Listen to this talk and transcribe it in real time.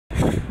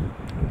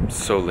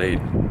so late.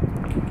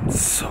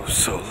 So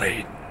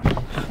late.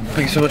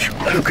 Thank you so much.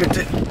 Have a great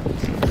day.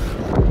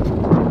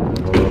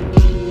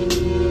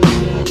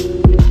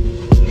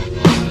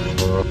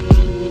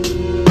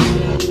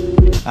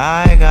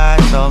 I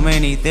got so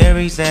many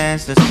theories and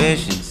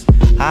suspicions.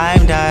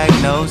 I'm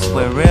diagnosed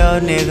with real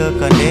nigga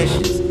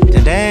conditions.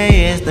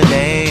 Today is the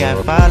day I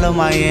follow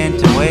my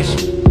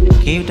intuition.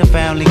 Keep the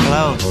family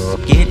close,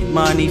 get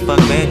money, fuck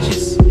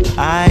bitches.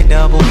 I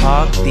double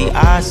park the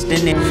Austin.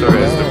 So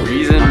guys, the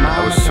reason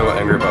I was so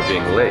angry about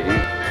being late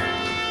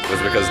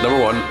was because number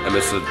one, I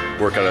missed a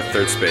workout at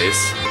third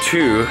space.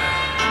 Two,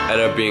 I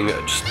ended up being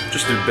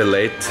just a bit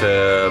late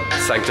to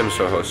Sanctum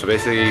Soho. So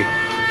basically,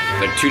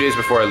 like 2 days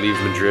before I leave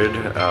Madrid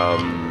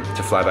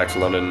to fly back to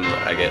London,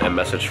 I get a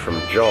message from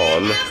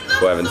John,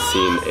 who I haven't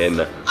seen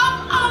in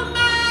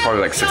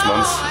probably like 6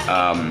 months,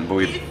 but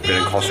we've been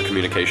in constant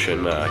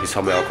communication. He's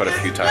helped me out quite a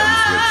few times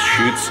with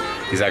shoots.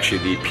 He's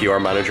actually the PR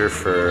manager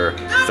for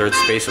Third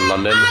Space in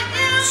London.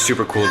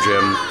 Super cool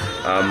gym.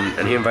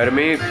 And he invited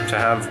me to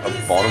have a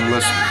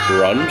bottomless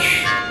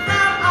brunch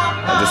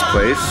at this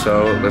place,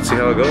 so let's see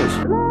how it goes.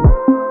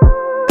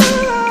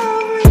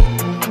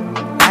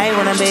 I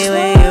wanna be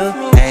with you,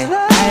 hey.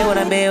 I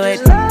wanna be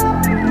with you,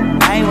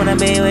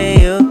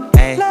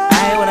 hey. I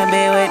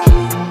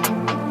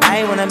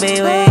wanna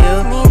be with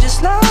you.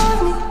 Just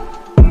love me.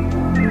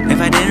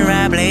 If I didn't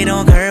ride blade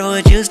on curve,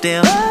 would you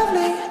still love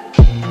me?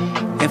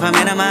 If I'm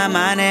in my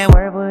mind, then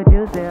where would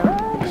you still?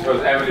 I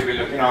suppose Emily be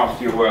looking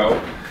after you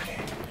well.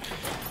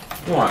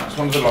 Right, this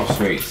one's a lot of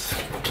sweets.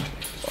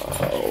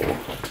 Wow.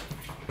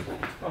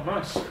 Oh,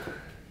 nice.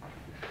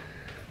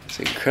 It's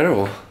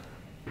incredible.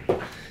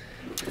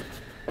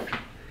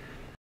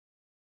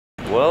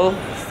 Well,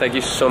 thank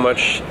you so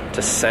much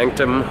to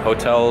Sanctum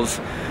Hotels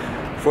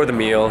for the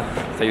meal.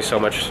 Thank you so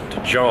much to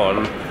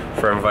John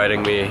for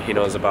inviting me. He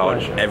knows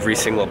about every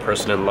single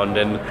person in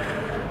London.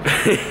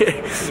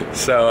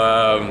 So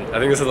I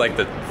think this is like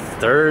the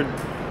third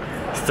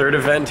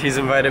event he's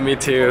invited me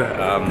to.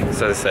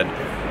 So as I said,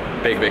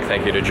 big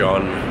thank you to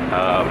John.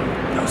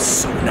 That was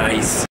so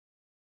nice.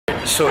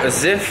 So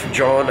as if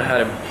John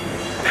had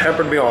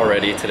pampered me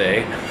already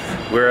today,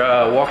 we're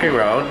walking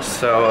around.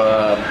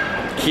 So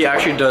he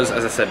actually does,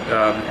 as I said,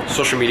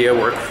 social media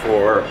work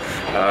for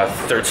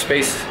Third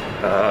Space.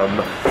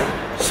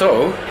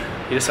 So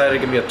he decided to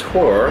give me a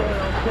tour.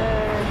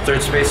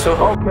 Third Space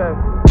Soho. Okay.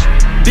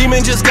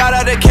 Demon just got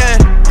out of can.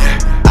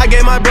 I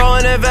gave my bro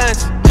an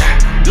advance.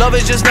 Love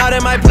is just not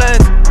in my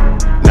plans.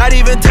 Not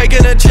even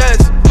taking a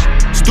chance.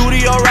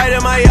 Studio right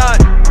in my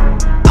yacht.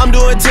 I'm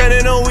doing 10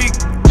 in a week.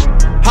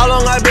 How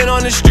long I been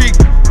on the street?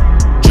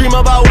 Dream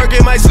about work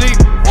in my sleep.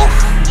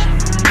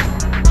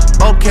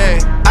 Okay,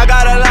 I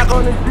got a lock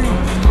on the street.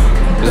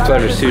 It's a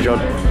pleasure to see you, John.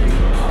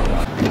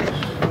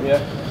 Yeah.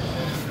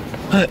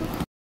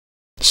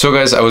 So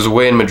guys, I was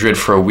away in Madrid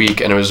for a week,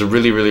 and it was a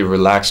really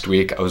relaxed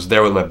week. I was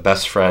there with my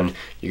best friend.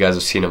 You guys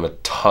have seen him a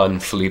ton,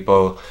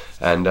 Filippo,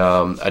 and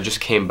I just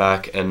came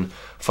back, and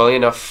funnily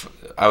enough,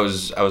 I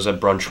was at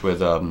brunch with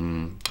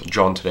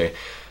John today.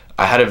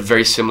 I had a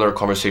very similar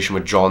conversation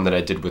with John that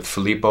I did with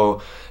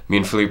Filippo. Me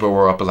and Filippo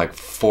were up at like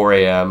 4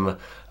 a.m.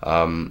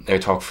 And we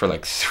talked for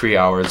like 3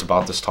 hours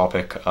about this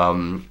topic.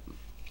 And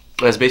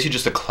it's basically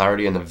just the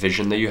clarity and the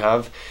vision that you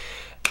have.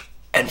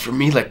 And for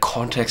me, like,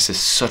 context is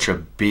such a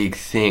big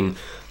thing.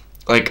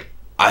 Like,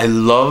 I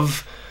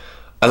love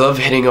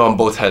hitting on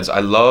both heads. I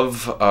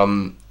love,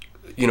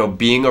 you know,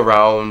 being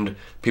around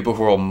people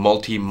who are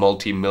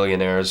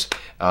multi-millionaires.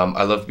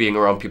 I love being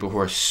around people who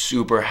are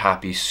super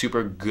happy,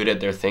 super good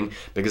at their thing,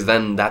 because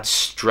then that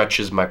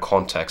stretches my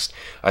context.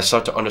 I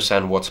start to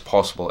understand what's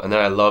possible. And then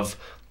I love,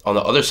 on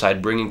the other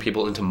side, bringing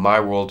people into my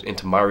world,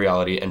 into my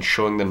reality, and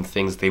showing them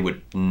things they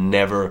would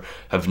never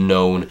have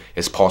known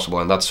is possible.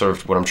 And that's sort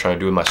of what I'm trying to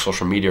do in my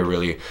social media,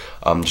 really.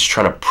 Just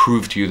trying to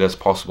prove to you that's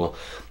possible.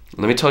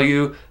 Let me tell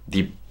you,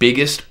 the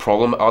biggest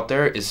problem out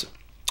there is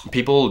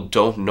people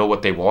don't know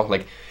what they want.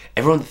 Like,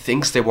 everyone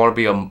thinks they want to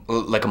be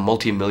like a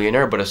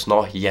multi-millionaire, but it's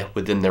not yet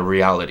within their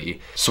reality.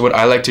 So what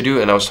I like to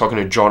do, and I was talking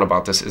to John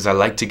about this, is I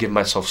like to give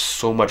myself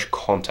so much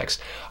context.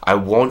 I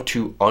want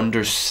to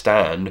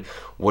understand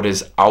what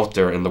is out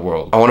there in the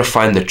world. I want to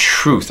find the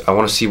truth. I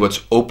want to see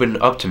what's open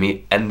up to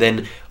me, and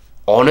then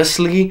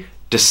honestly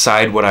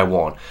decide what I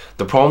want.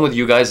 The problem with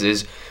you guys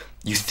is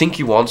you think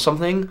you want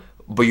something,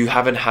 but you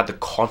haven't had the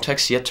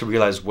context yet to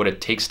realize what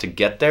it takes to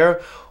get there,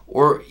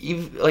 or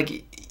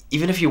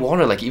even if you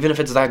want it, like, even if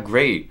it's that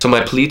great. So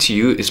my plea to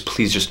you is,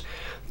 please just,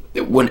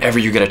 whenever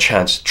you get a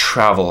chance,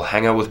 travel,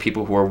 hang out with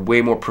people who are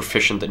way more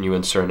proficient than you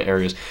in certain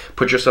areas.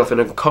 Put yourself in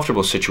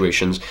uncomfortable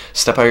situations,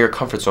 step out of your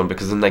comfort zone,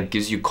 because then that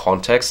gives you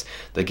context,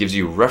 that gives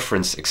you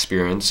reference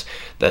experience,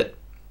 that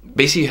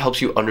basically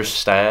helps you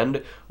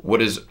understand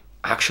what is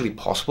actually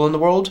possible in the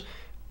world,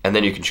 and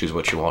then you can choose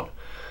what you want.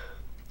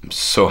 I'm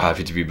so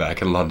happy to be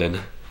back in London.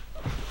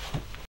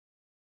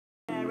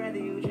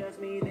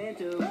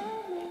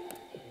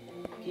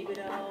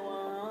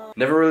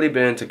 Never really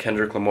been into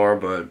Kendrick Lamar,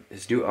 but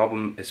his new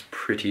album is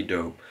pretty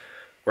dope.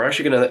 We're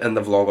actually gonna end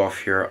the vlog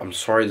off here. I'm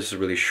sorry this is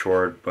really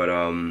short, but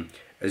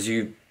as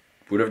you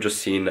would have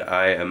just seen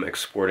I am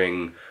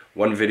exporting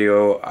one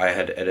video. I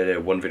had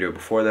edited one video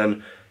before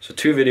then, so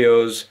 2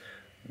 videos,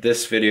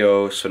 this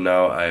video, so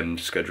now I'm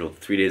scheduled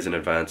 3 days in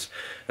advance,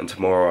 and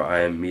tomorrow I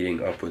am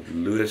meeting up with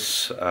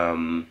Lewis.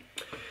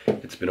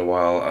 It's been a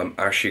while. I'm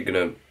actually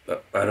gonna,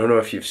 I don't know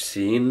if you've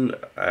seen,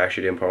 I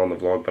actually didn't put on the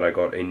vlog, but I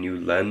got a new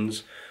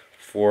lens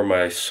for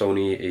my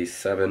Sony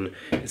A7.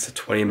 It's a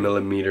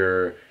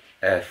 20mm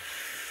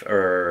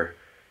or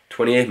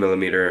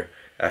 28mm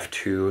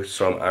f2,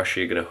 so I'm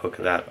actually gonna hook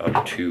that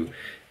up to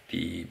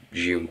the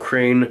Zhiyun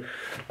crane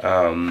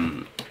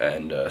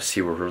and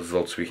see what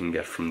results we can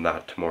get from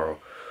that tomorrow.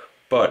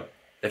 But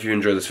if you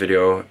enjoyed this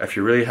video, if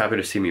you're really happy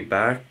to see me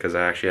back, because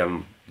I actually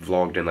haven't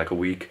vlogged in like a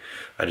week,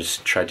 I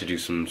just tried to do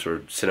some sort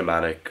of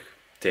cinematic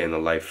day in the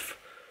life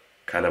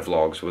kind of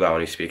vlogs without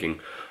any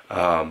speaking,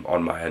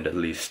 on my end at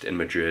least, in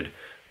Madrid.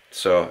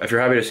 So if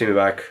you're happy to see me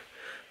back,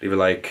 leave a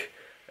like.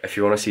 If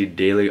you want to see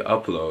daily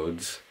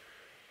uploads,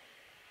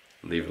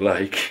 leave a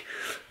like,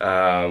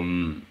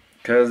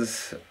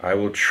 because I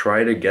will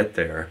try to get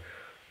there.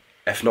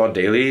 If not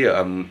daily,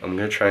 I'm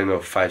gonna try and go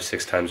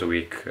 5-6 times a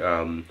week.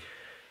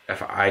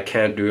 If I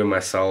can't do it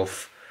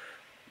myself,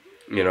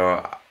 you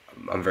know,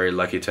 I'm very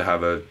lucky to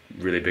have a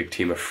really big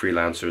team of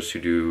freelancers who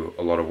do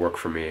a lot of work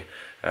for me,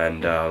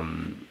 and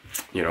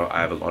you know, I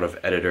have a lot of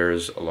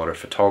editors, a lot of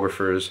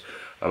photographers.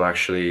 I'm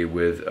actually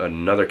with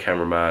another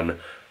cameraman.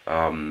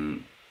 I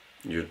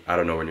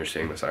don't know when you're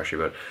seeing this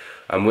actually, but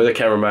I'm with a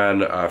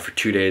cameraman for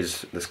 2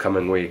 days this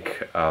coming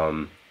week.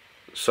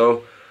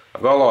 So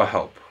I've got a lot of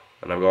help,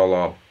 and I've got a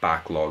lot of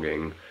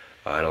backlogging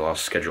and a lot of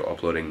schedule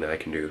uploading that I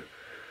can do.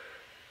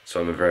 So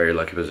I'm in a very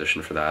lucky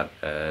position for that,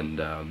 and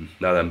now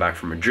that I'm back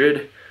from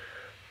Madrid,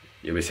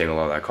 you'll be seeing a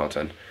lot of that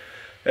content.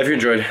 If you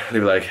enjoyed,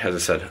 leave a like. As I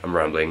said, I'm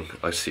rambling.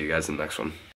 I'll see you guys in the next one.